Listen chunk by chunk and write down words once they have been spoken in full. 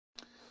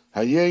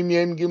Hayom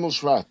Yom Gimel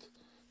Shvat.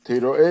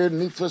 Torah Or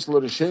nitfas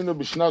l'rishenu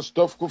b'shnas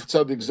Tovkuf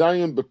Tzadik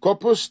Zayin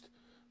Kopust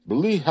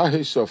b'li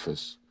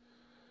ha'hisofes.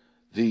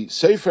 The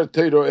Sefer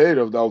Torah Or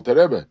of the Alter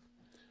Rebbe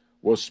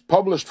was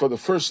published for the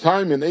first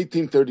time in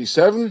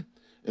 1837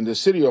 in the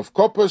city of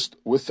Kopust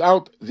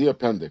without the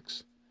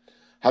appendix.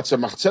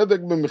 Tzemach Tzedek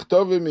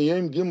b'michtove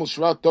miyem Gimel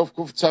Shvat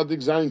Tovkuf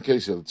Tzadik Zayin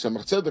Kesel.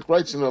 Tzemach Tzedek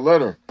writes in a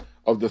letter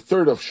of the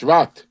 3rd of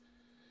Shvat,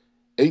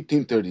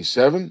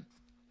 1837,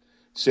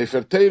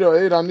 Sefer Torah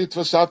Or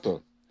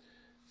anitvasato.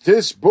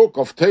 This book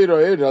of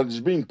Torah Or that is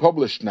being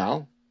published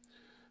now,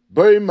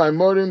 it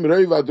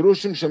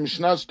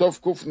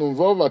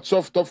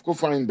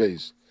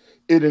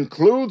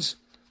includes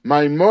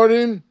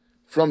maamarim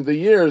from the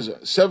years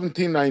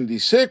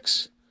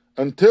 1796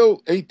 until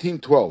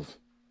 1812.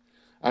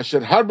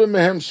 Asher harbe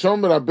mehem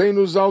som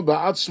Rabbeinu zal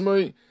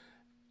ba'atzmoi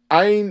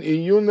ein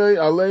iyunei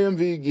aleim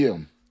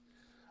v'igiyom.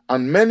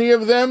 On many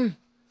of them,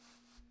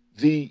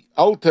 the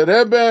Alter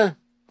Rebbe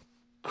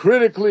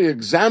critically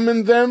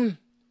examined them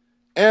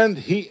and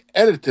he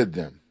edited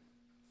them.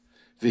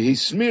 And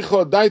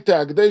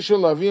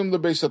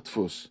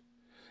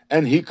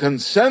he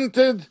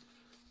consented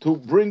to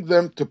bring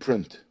them to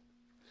print.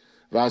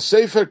 And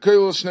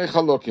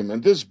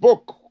this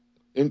book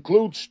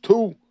includes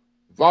 2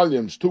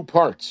 volumes, 2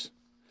 parts.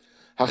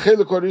 The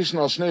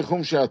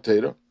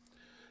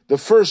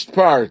first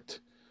part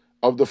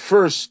of the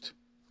first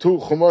 2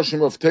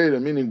 Chumashim of Torah,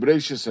 meaning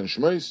Bereishis and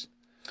Shmos,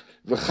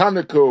 the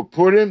Chanukah and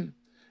Purim,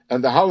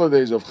 and the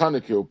holidays of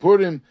Chanukah and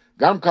Purim,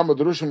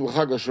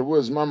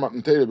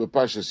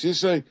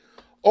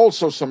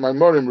 also some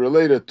maamarim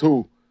related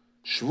to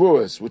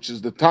Shavuos, which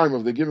is the time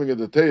of the giving of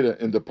the Torah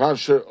in the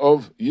Parshas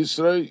of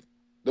Yisro,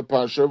 the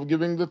Parsha of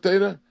giving the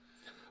Torah,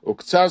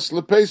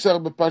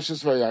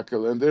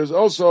 and there's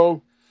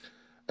also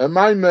a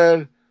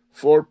maimer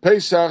for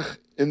Pesach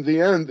in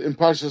the end in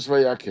Parshas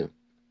Vayakhel.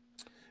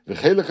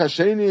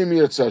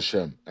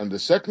 And the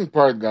second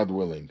part, God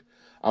willing,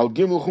 Al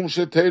Gimel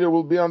Chumashim Torah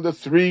will be on the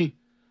 3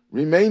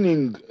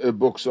 remaining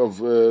books of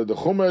the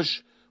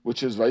Chumash,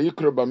 which is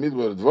Vayikra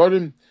Bamidbar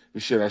Devarim,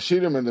 Shir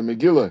HaShirim and the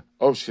Megillah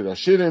of Shir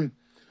HaShirim,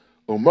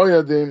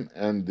 Umoyadim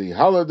and the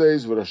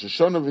holidays, Rosh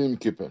HaShanah and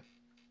Kippur,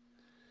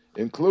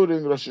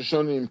 including Rosh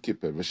HaShanah and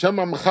Kippur.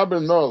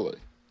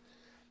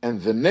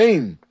 And the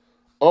name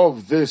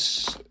of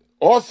this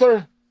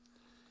author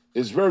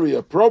is very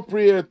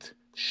appropriate,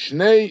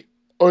 Shneur,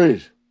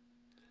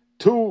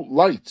 2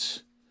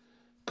 lights.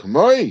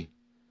 K'moi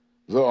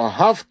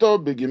ואהבת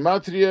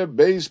בגימטריה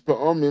beis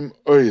פעמים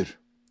or.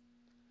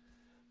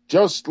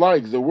 Just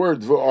like the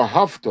word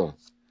ואהבת,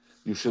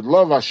 you should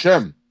love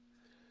Hashem,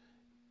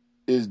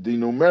 is the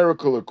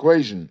numerical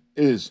equation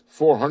is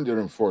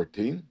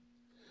 414,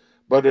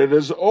 but it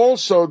is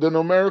also the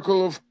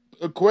numerical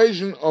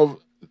equation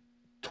of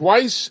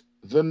twice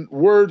the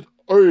word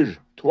or,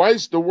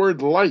 twice the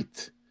word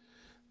light.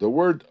 The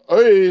word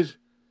or is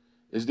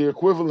the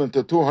equivalent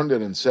to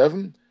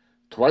 207.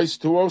 Twice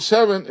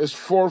 207 is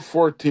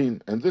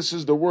 414, and this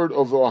is the word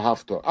of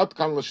Va'ahafta. At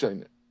kan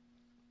l'shene.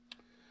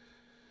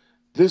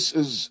 This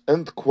is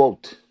end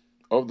quote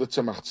of the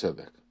Tzemach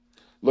Tzedek.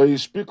 Lo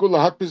yispiku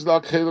lahatpiz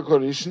la'akhelek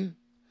harishin.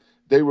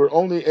 They were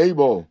only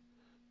able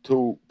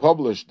to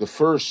publish the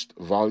first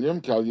volume,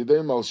 k'al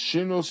yidei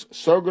malshinus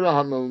sogra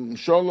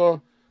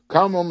hamemsholo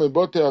kamo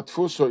mebote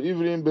atfus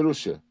ha'ivrim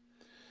berusha.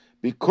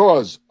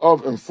 Because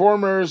of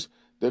informers,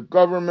 the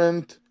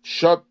government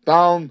shut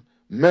down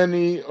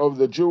many of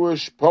the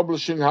Jewish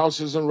publishing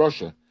houses in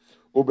Russia.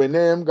 This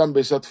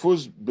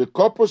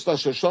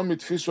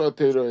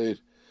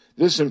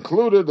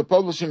included the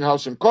publishing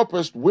house in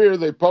Kopust, where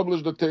they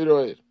published the Torah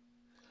Or.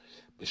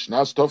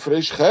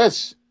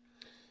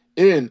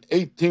 In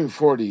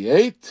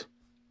 1848,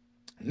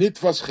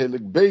 Nitfas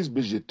Chelik Beis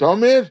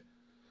b'Zhitomir,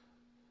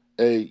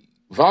 a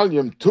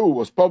volume 2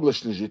 was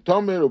published in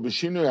Zhitomir,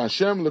 Ubishinu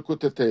Hashem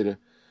Likkutei Torah,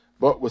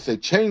 but with a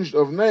change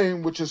of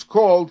name, which is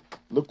called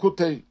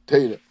Likkutei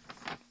Torah.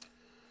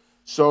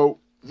 So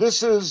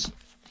this is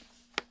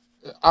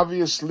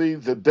obviously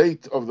the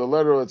date of the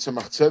letter of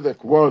Tzemach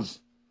Tzedek was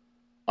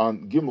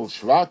on Gimel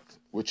Shvat,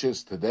 which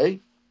is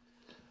today.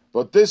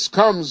 But this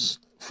comes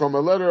from a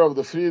letter of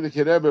the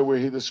Vayikra Rebbe where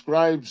he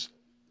describes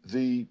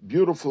the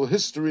beautiful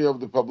history of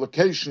the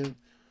publication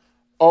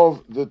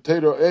of the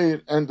Torah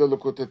Or and the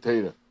Likkutei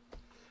Torah.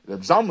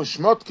 Reb Zalman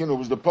Shmotkin, who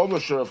was the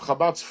publisher of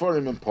Chabad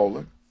Sforim in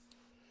Poland,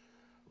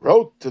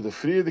 wrote to the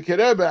Vayikra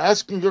Rebbe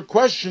asking a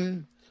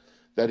question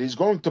that he's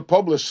going to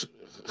publish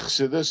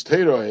Chassidus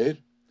Torah Or,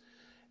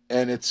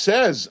 and it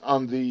says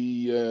on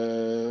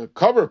the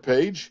cover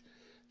page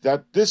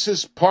that this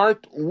is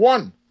part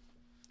 1.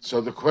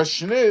 So the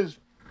question is,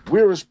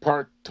 where is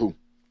part 2?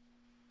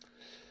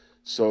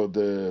 So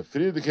the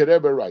Vayikra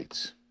Rebbe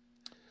writes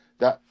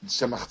that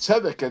Tzemach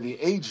Tzedek at the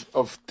age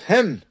of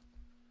 10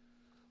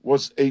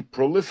 was a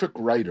prolific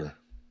writer.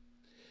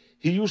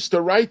 He used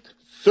to write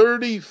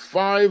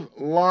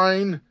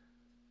 35-line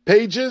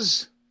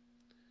pages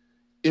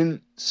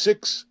in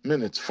 6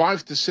 minutes,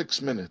 5 to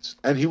 6 minutes.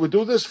 And he would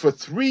do this for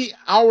 3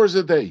 hours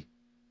a day.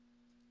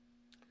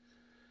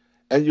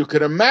 And you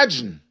can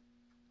imagine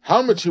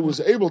how much he was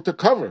able to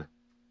cover.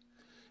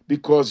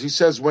 Because he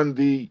says when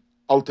the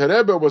Alter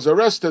Rebbe was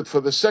arrested for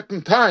the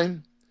second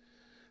time,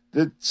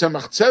 the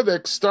Tzemach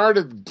Tzedek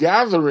started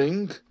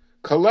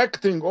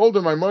collecting all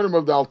the maamarim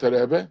of the Alter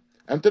Rebbe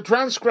and to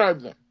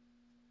transcribe them.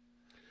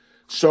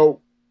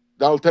 So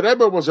the Alter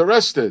Rebbe was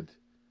arrested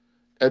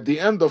at the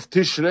end of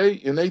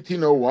Tishrei in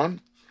 1801,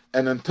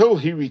 and until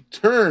he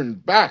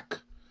returned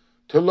back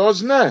to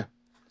Lozne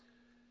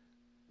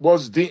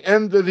was the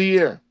end of the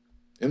year,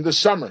 in the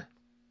summer.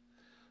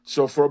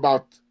 So for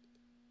about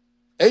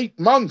 8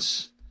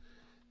 months,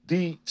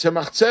 the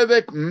Tzemach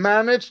Tzedek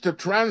managed to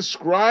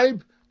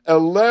transcribe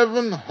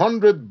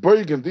 1,100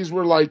 boigim. These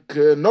were like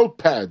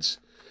notepads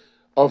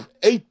of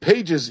 8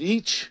 pages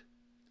each.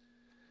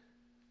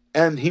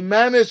 And he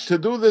managed to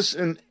do this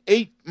in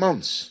 8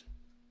 months.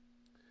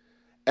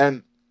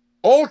 And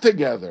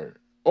altogether,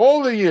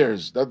 all the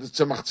years that the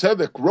Tzemach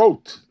Tzedek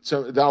wrote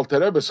the Alter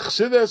Rebbe's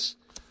Chassidus,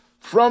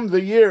 from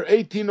the year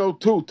 1802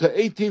 to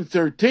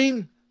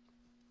 1813,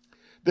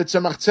 the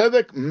Tzemach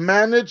Tzedek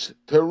managed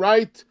to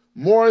write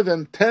more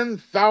than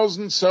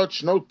 10,000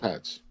 such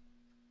notepads.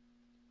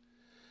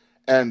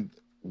 And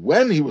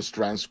when he was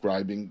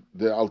transcribing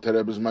the Alter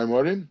Rebbe's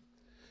maamarim,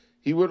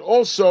 he would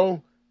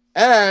also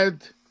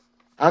add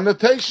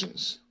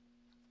annotations.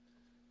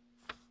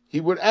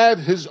 He would add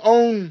his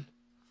own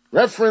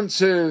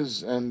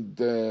references and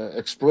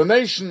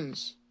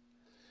explanations,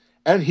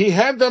 and he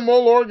had them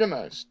all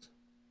organized.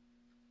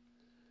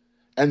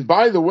 And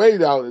by the way,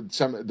 the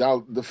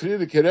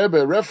Frierdiker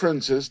Rebbe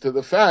references to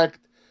the fact,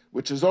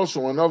 which is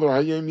also another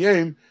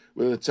Hayom,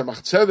 where the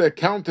Tzemach Tzedek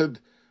counted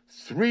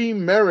 3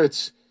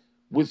 merits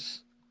with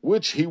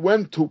which he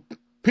went to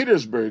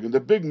Petersburg in the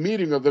big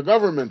meeting of the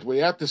government, where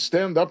he had to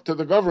stand up to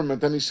the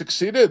government, and he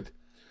succeeded.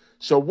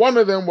 So one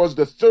of them was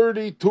the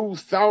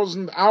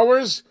 32,000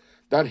 hours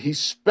that he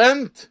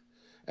spent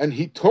and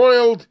he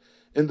toiled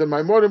in the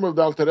maamarim of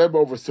the Alter Rebbe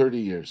over 30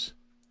 years.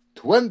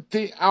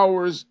 20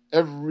 hours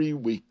every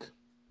week.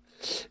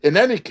 In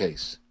any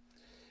case,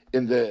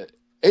 in the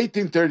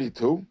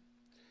 1832,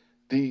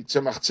 the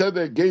Tzemach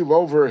Tzedek gave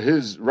over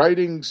his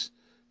writings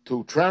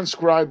to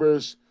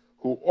transcribers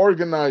who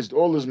organized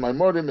all his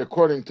maamarim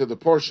according to the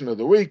portion of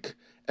the week,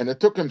 and it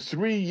took him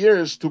 3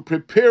 years to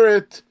prepare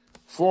it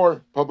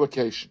for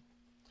publication.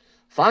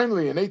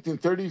 Finally, in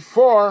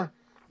 1834,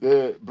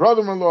 the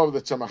brother-in-law of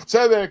the Tzemach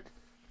Tzedek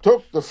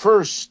took the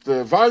first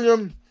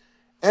volume,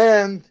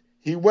 and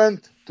he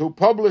went to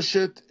publish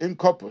it in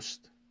Kopust.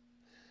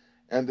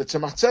 And the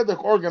Tzemach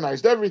Tzedek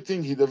organized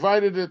everything. He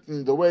divided it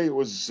in the way it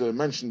was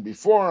mentioned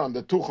before, on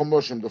the 2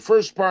 Chumashim, the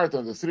first part,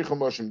 and the 3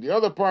 Chumashim, the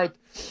other part,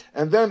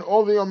 and then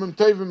all the Yomim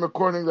Tovim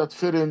according that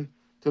fit in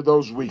to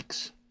those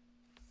weeks.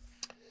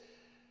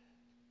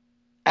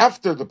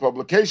 After the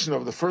publication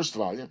of the first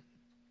volume,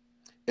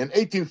 in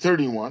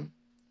 1831,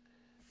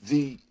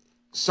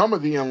 some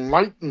of the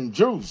enlightened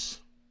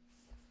Jews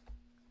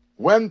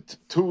went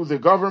to the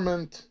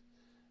government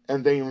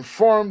and they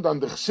informed on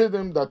the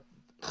Chassidim that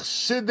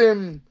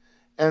Chassidim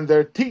and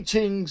their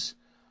teachings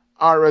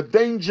are a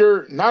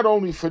danger not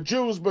only for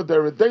Jews, but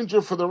they're a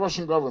danger for the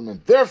Russian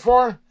government.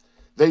 Therefore,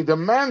 they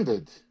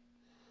demanded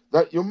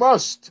that you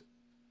must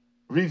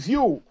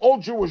review all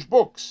Jewish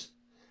books,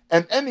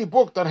 and any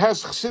book that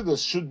has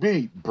Chassidus should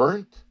be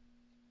burnt.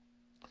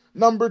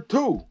 Number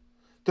 2,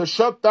 to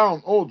shut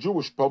down all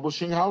Jewish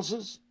publishing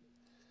houses.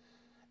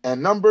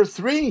 And number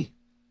 3,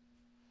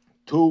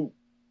 to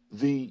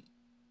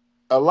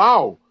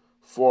allow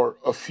for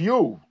a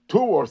few, 2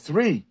 or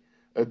 3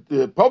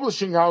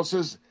 publishing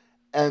houses,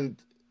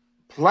 and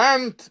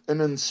plant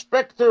an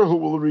inspector who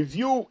will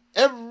review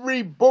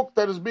every book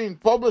that is being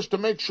published to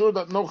make sure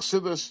that no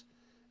Chassidus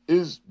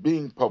is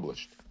being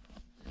published.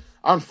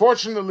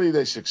 Unfortunately,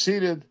 they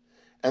succeeded,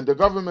 and the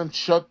government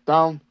shut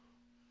down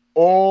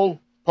all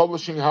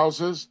publishing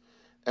houses,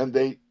 and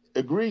they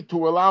agreed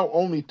to allow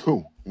only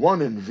 2,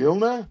 one in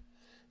Vilna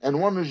and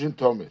one in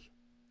Zhytomyr.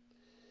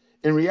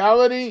 In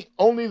reality,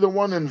 only the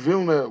one in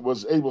Vilna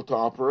was able to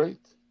operate,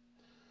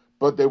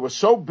 but they were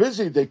so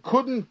busy they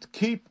couldn't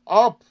keep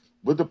up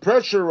with the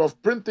pressure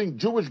of printing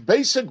Jewish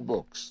basic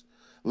books,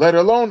 let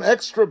alone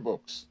extra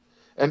books.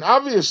 And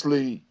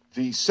obviously,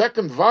 the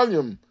second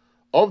volume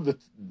of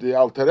the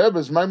Alter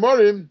Rebbe's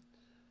maamarim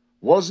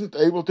wasn't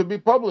able to be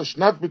published,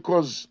 not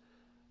because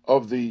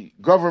of the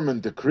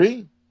government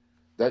decree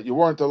that you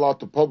weren't allowed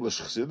to publish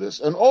Chassidus,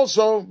 and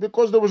also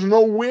because there was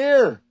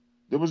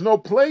no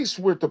place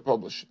where to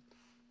publish it.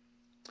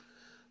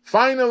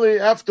 Finally,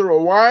 after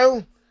a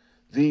while,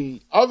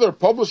 the other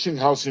publishing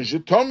house in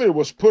Zhytomyr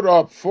was put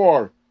up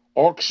for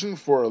auction,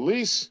 for a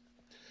lease,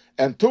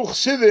 and 2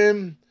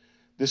 Chassidim,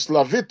 the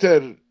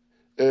Slaviter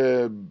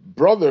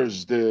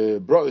brothers,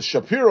 the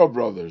Shapiro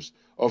brothers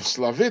of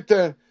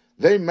Slaviter,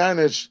 they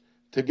managed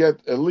to get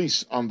a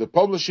lease on the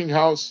publishing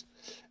house,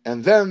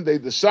 and then they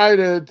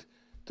decided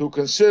to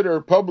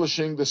consider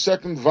publishing the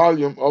second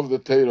volume of the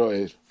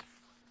Torah Or.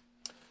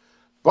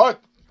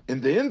 But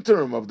in the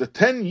interim of the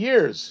 10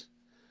 years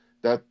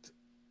that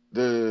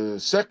the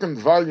second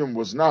volume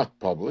was not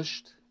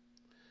published,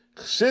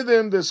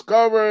 Chassidim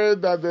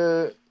discovered that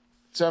the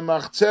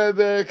Tzemach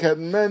Tzedek had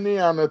many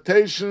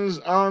annotations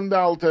on the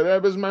Alter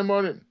Rebbe's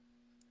maamarim.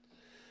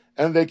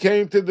 And they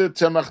came to the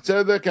Tzemach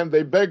Tzedek and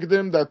they begged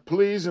him that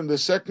please, in the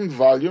second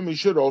volume, he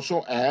should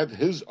also add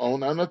his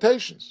own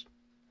annotations.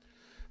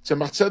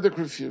 Tzemach Tzedek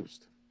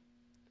refused.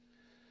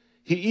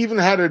 He even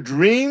had a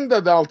dream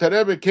that the Alter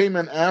Rebbe came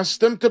and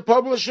asked him to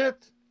publish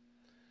it.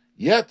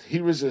 Yet he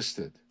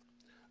resisted,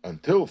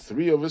 until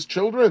 3 of his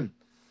children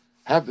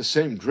had the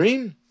same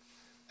dream.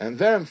 And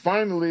then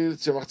finally,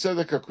 Tzemach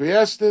Tzedek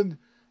acquiesced,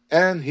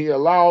 and he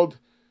allowed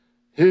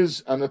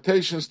his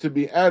annotations to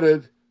be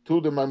added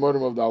to the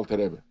maamarim of the Alter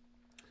Rebbe.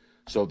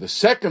 So the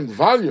second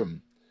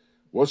volume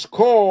was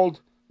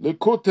called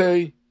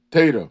Likkutei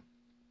Torah.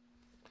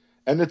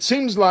 And it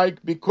seems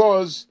like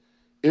because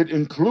it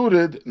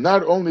included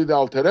not only the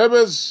Alter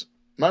Rebbe's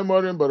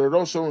maamarim, but it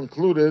also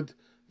included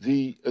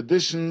the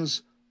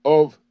additions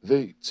of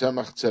the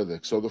Tzemach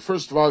Tzedek. So the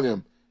first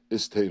volume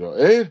is Torah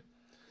Or,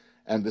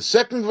 and the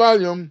second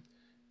volume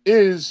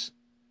is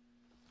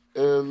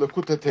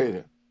Likkutei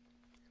Torah.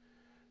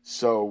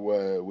 So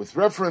with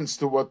reference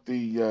to what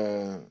the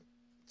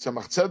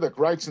Tzemach Tzedek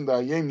writes in the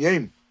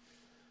Hayom,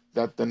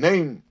 that the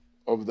name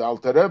of the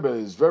Alter Rebbe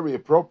is very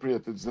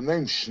appropriate. It's the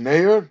name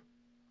Shneur,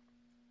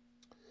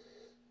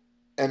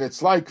 and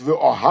it's like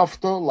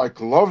ואהבת,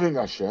 like loving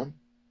Hashem,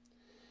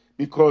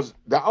 because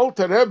the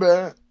Alter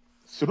Rebbe,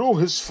 through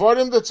his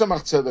Sfarim, the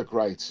Tzemach Tzedek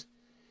writes,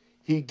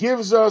 he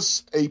gives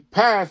us a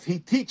path, he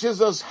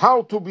teaches us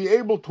how to be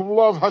able to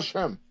love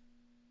Hashem.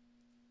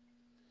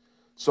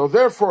 So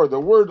therefore, the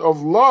word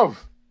of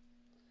love,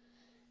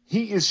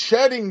 he is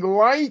shedding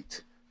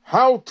light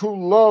how to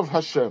love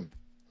Hashem.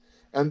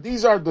 And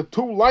these are the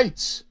 2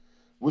 lights,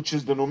 which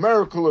is the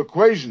numerical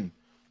equation,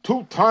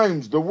 2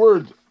 times the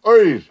word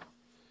Or,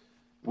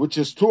 which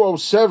is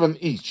 207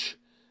 each.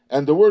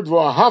 And the word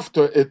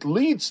ואהבת, it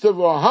leads to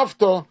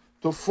ואהבת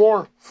to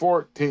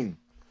 414.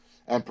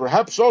 And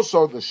perhaps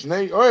also the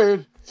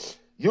Shneur,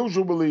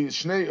 usually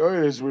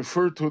Shneur is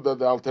referred to that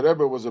the Alter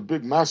Rebbe was a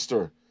big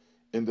master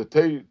in the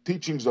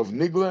teachings of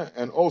Nigle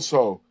and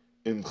also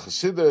in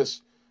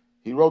Chassidus.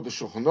 He wrote the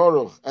Shulchan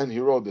Aruch and he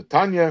wrote the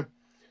Tanya.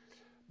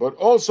 But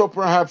also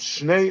perhaps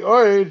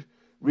Shneur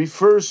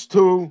refers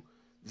to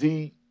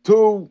the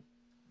 2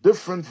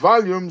 different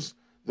volumes,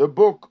 the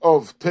book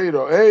of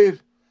Torah Or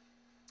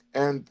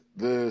and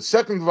the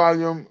second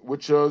volume,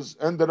 which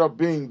ended up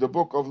being the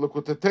book of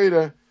Likkutei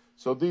Torah.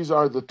 So these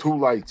are the 2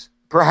 lights,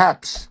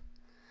 perhaps.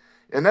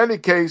 In any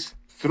case,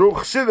 through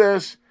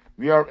Chassidus,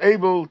 we are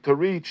able to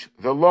reach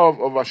the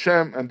love of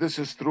Hashem, and this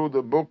is through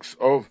the books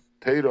of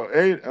Torah Or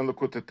and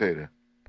Likkutei Torah.